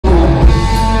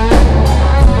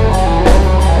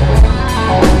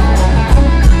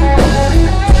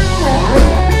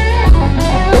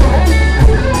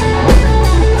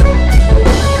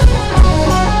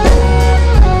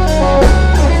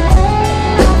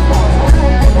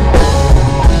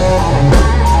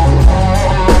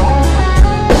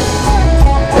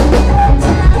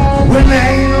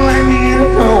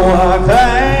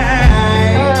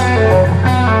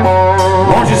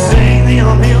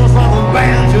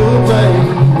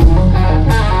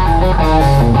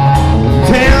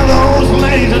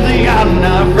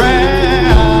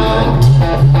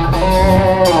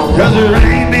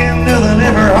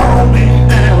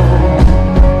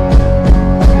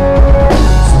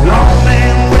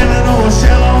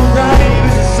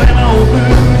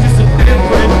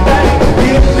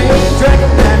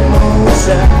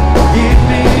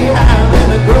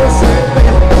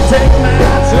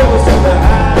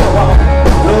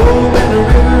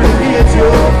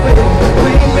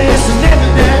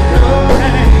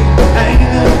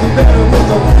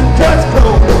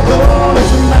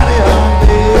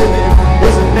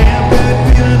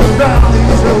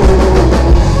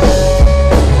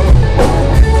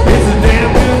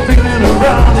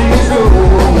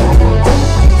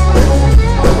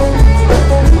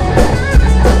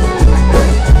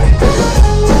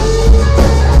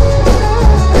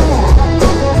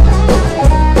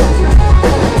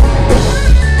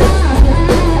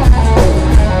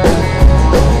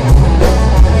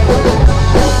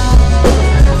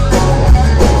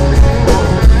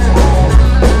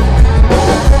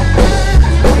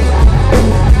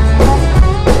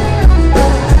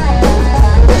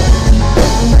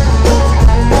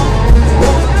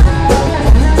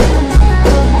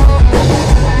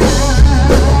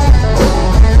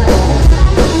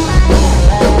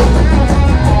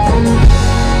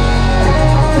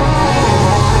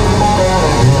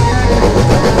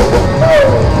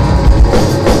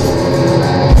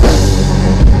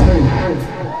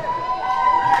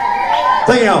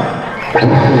Thank y'all.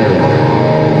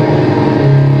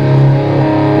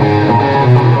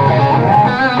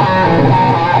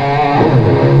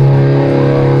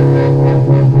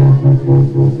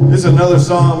 This is another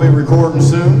song I'll be recording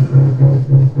soon.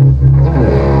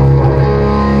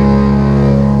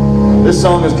 This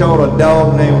song is called A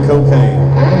Dog Named Cocaine.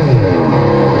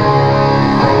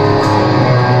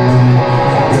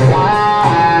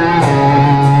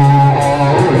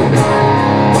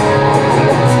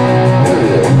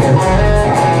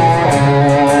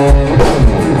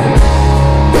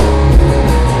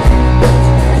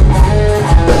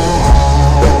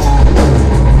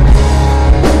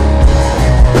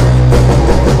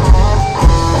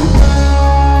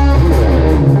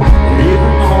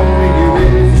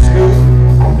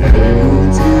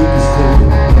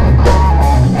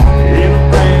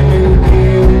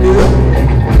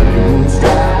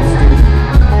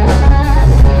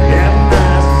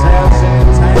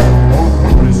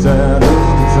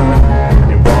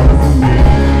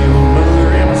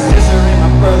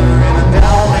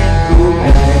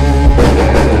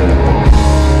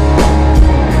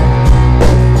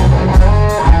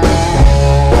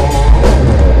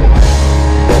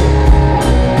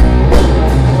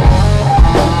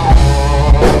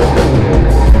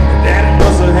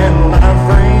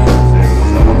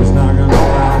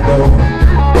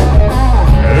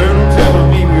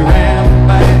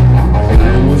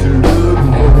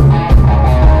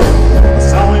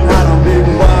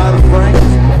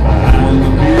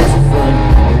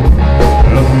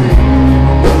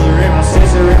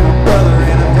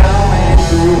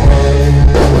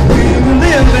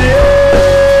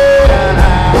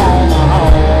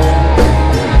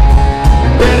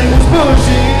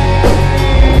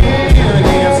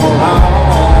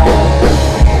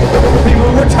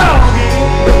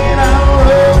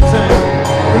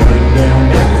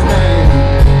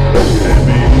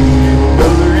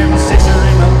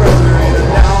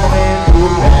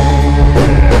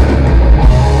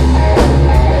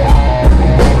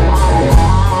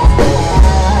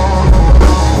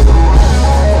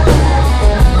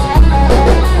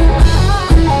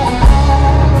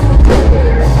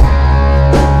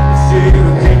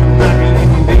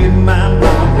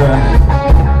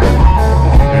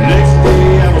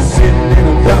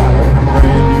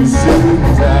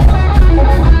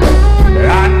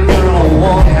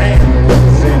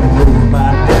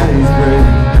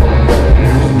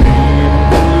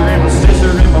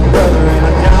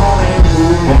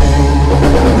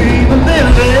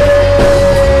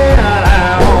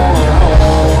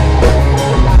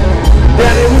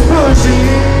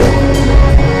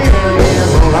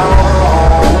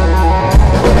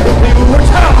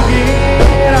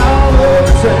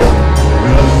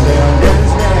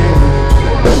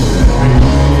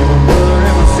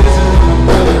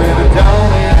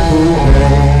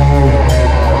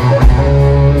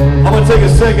 Take a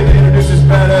second to introduce this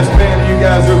badass band to you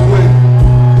guys real quick.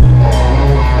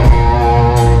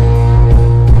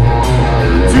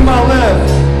 To my left,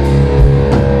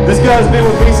 this guy's been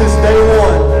with me since day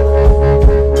one.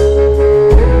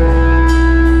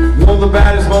 One of the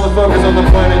baddest motherfuckers on the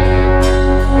planet.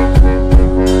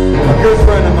 A good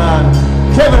friend of mine.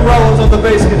 Kevin Rollins on the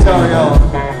bass guitar, y'all.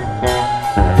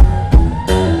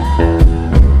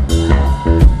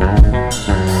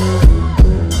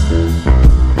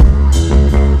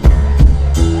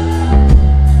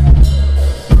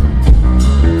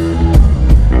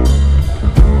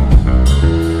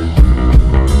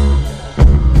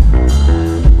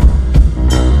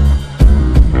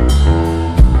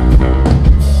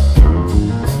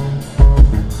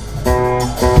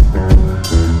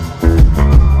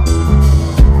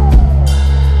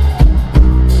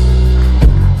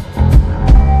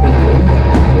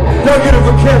 Get it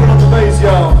for Kevin on the bass,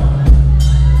 y'all.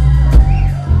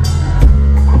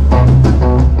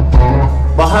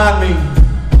 Behind me,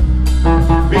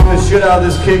 beating the shit out of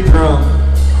this kick drum.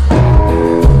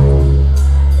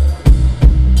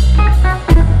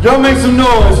 Y'all make some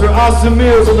noise for Austin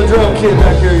Mills on the drum kit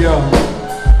back here, y'all.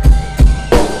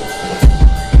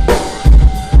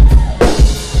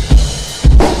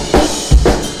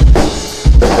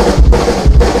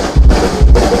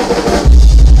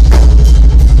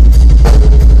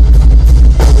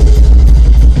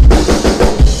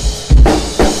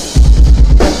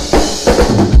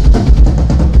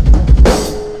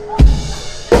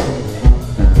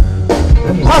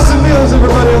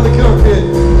 Everybody on the kill kit.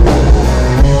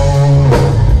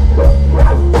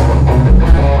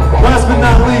 Last but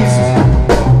not least,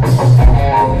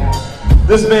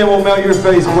 this man will melt your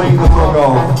face clean the fuck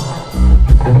off.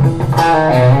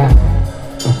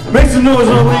 Make some noise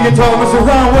on the lead guitar, Mr.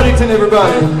 Ron Weddington,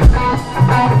 everybody.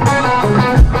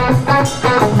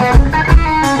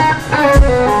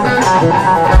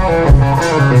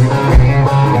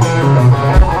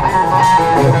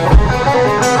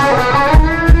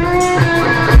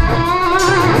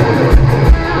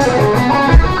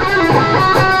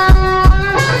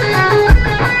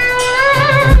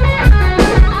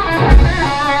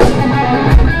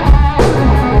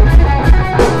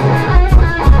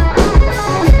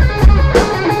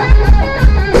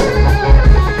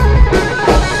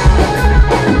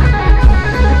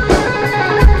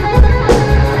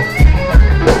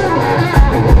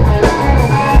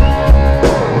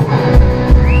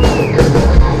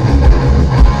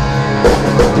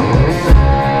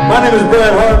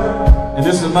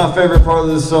 is my favorite part of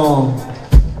this song.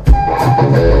 He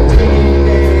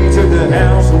took the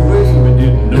house away, but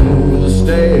didn't know the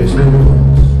stash was.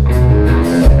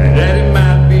 And that it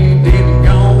might be dead and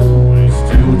gone, but he's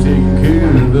still taking care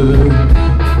of it.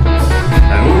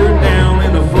 And we're down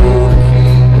in the Florida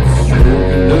Keys,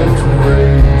 stroking ducks and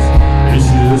rays. It's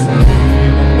just me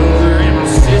and my mother and my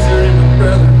sister and my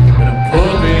brother and a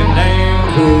puppy named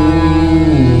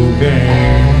Cocaine.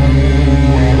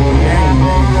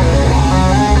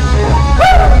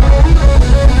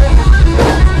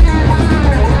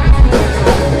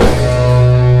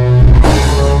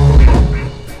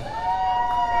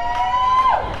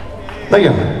 Thank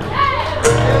you.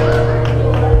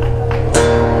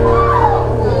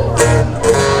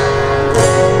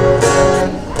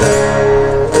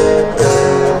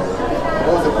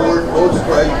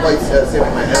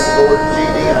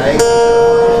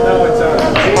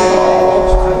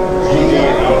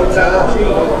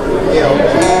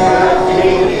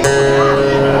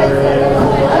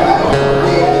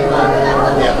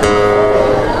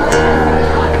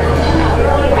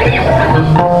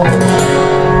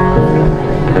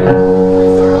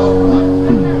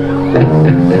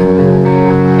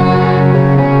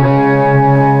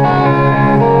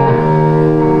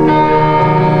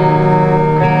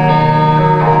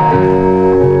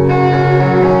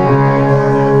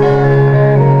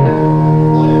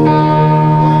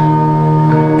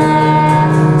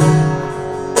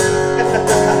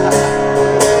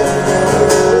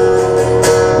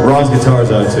 Ron's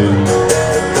guitar's out too.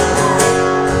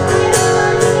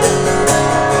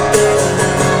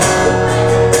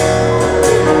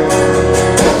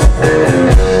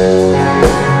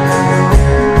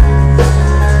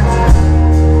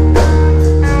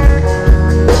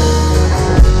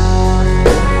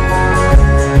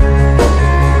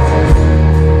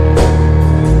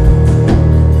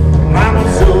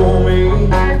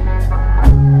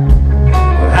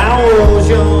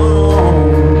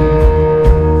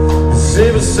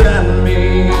 Beside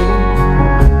me,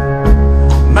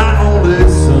 my only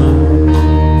son.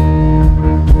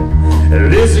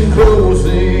 Listen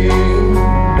closely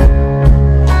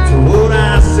to what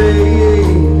I say.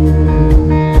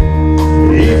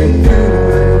 You can do the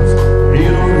rest,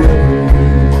 it'll help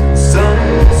you some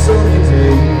sunny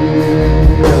day.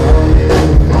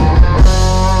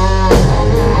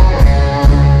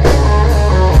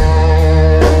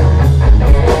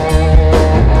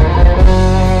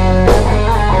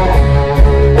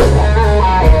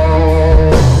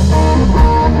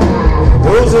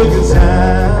 Took your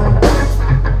time,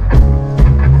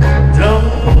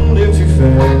 don't live too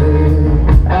fast.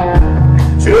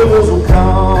 Troubles will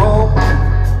come,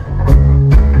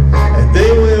 and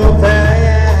they will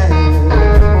pass.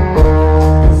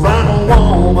 You'll find a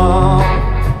woman,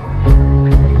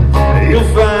 you'll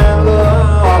find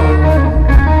love.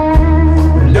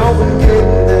 Don't forget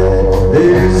that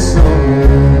there's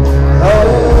someone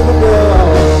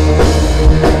above.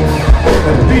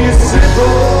 And be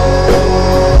simple.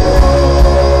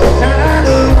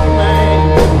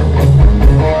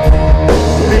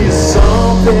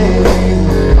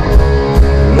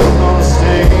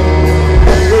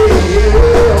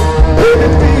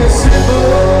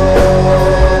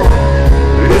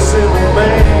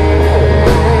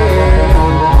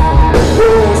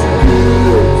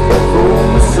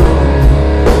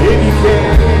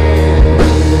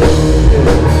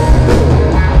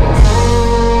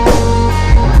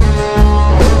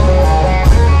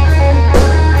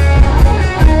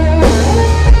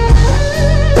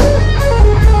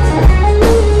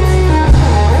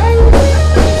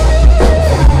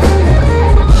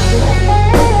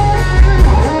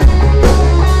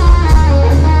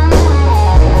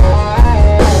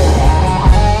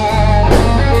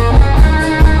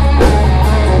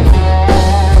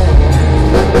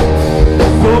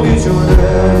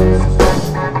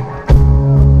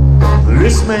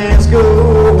 This man's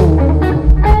gold,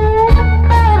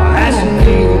 as you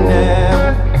need it now,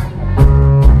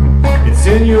 it's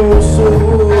in your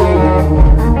soul.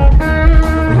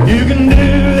 You can do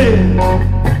it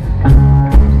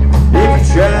if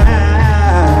you try.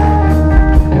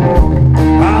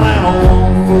 All I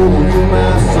want for you,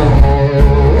 my son,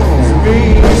 is to be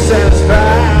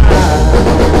satisfied.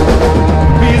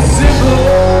 Be simple.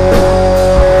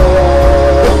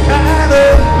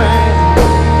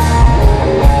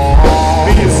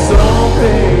 Song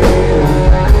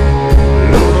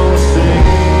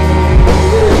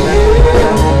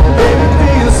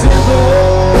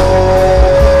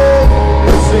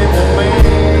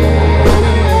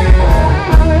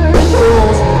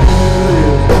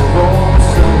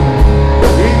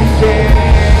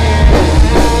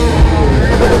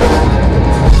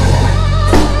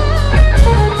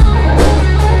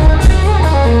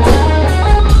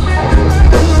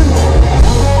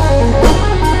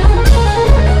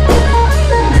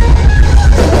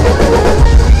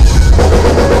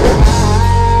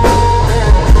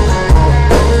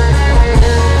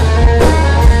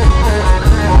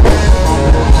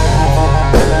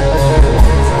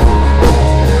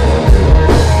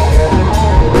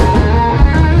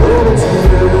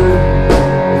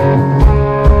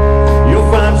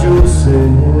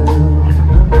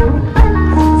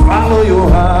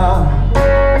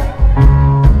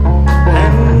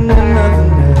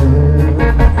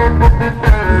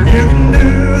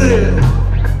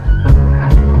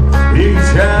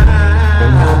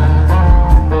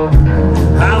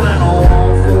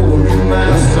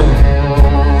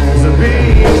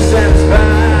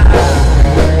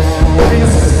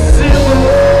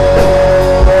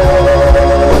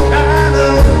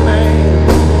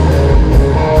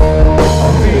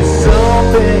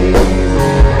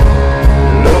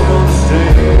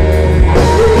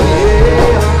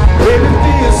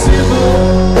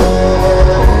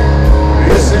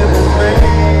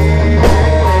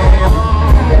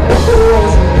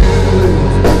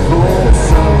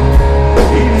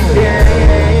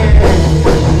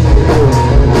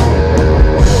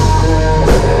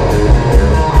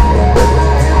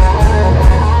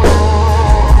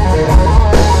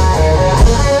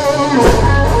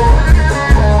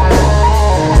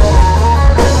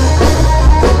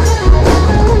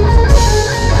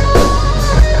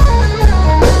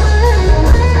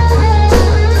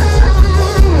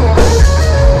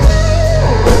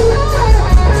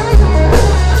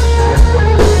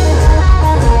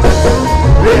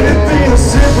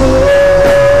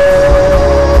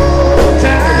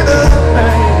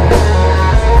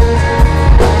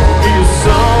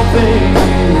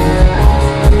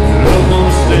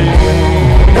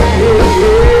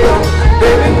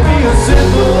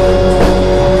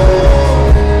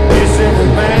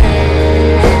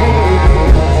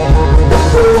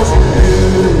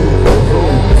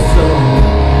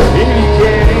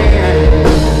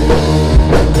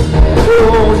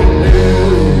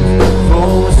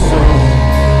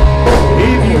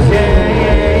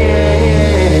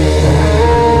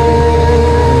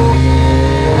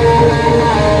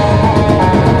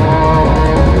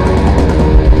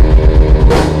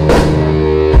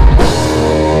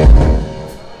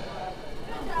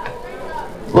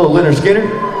Leonard Skinner.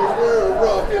 We're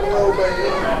rocking and roll band.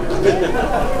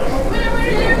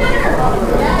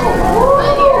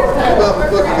 About the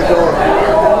fucking guitar.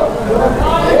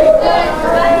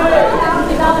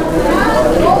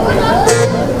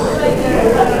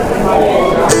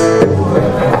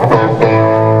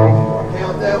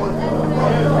 Count that one.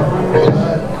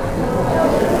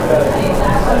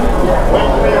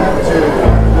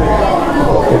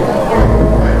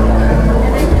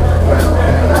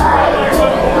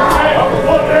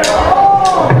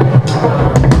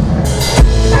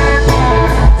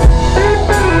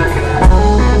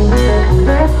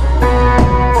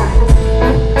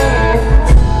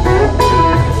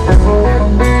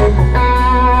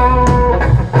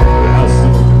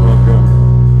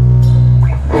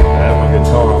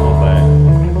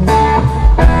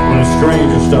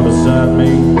 Stop beside me,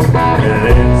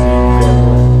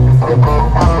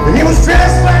 and he was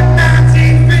dressed like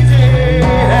 1950,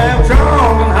 half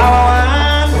drunk and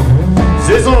hollow-eyed.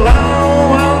 Says, "So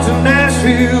long, on to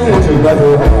Nashville, would you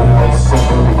rather have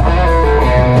some?"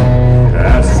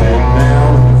 I sat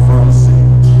down in the front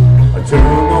seat, I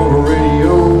turned on the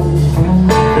radio.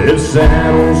 This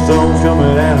sad old song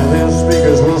coming out of them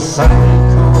speakers was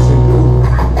silent, cause it go.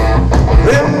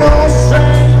 Them no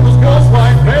strain was Ghost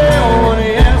White Bell when he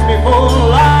asked me for a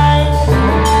light.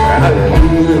 I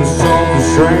knew it was something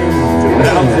strange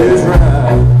about this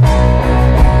ride.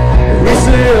 He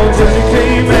said, "Just you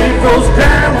can't make those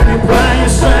down when you play your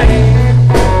sing.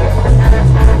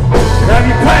 Have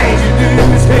you paid your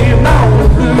dues, came on the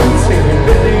blues, and you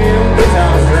been in the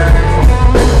town strings.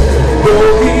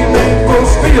 Though he make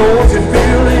folks feel what you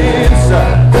feel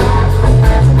inside.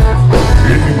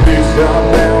 If you big stop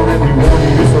down and you want to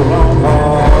use a long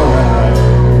hard ride."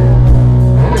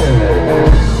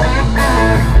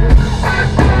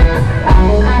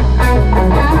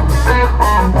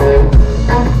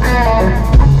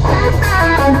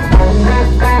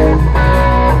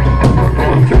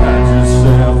 And he drives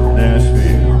himself to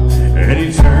Nashville, and he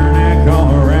turned and come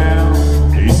around.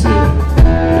 He said,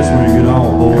 "This where you get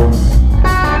on, boy.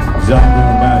 'Cause I'm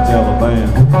going back to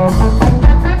Alabama."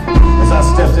 As I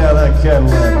stepped out of that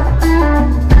Cadillac,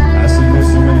 I said,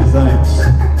 "Mr. Many Things."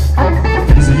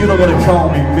 He said, "You don't gotta call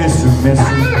me Mr.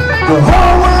 The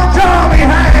whole world call me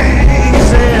Hank." He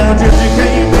said, "Just you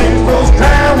can't make folks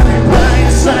cry when you play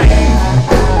and sing.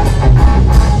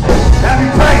 Have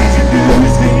you paid your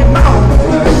dues to your mama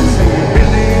blues and you hit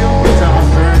them guitar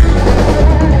strings?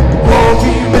 Oh,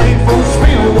 can you make folks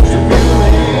feel what you feel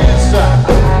inside?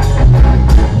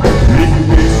 If you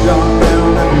get shot down,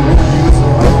 let me warn you, it's a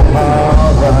long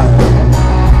hard ride."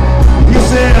 He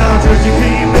said, "Oh, just you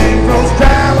can't make folks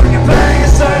cry when you play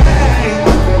and sing.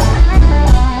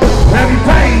 Have you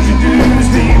paid your dues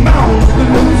to your mama's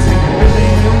blues and you hit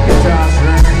them guitar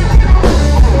strings?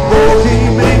 Oh, can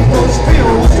you make folks feel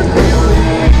what you feel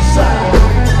inside?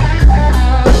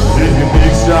 If you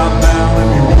big shot down, let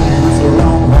me warn you, it's a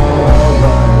long hard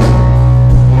ride.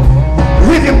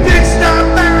 If you big stop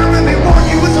down, let me warn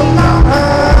you, it's a long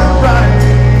hard ride."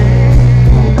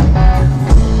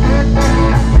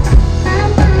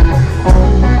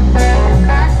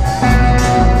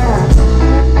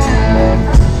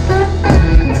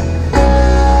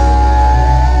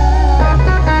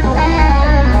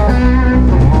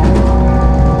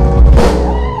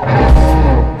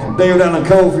 They were down the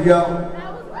cold for y'all.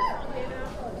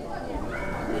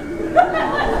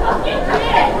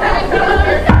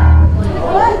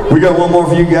 We got one more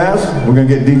for you guys. We're gonna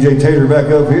get DJ Tater back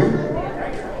up here.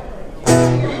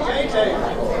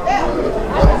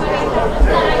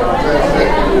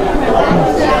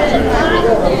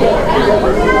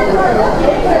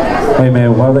 Hey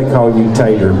man, why do they call you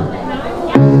Tater?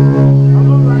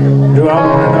 Do I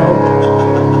want to know?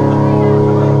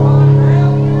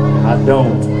 I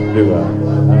don't, do I? I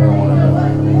don't want to know.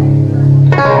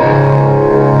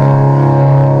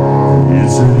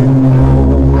 It's a new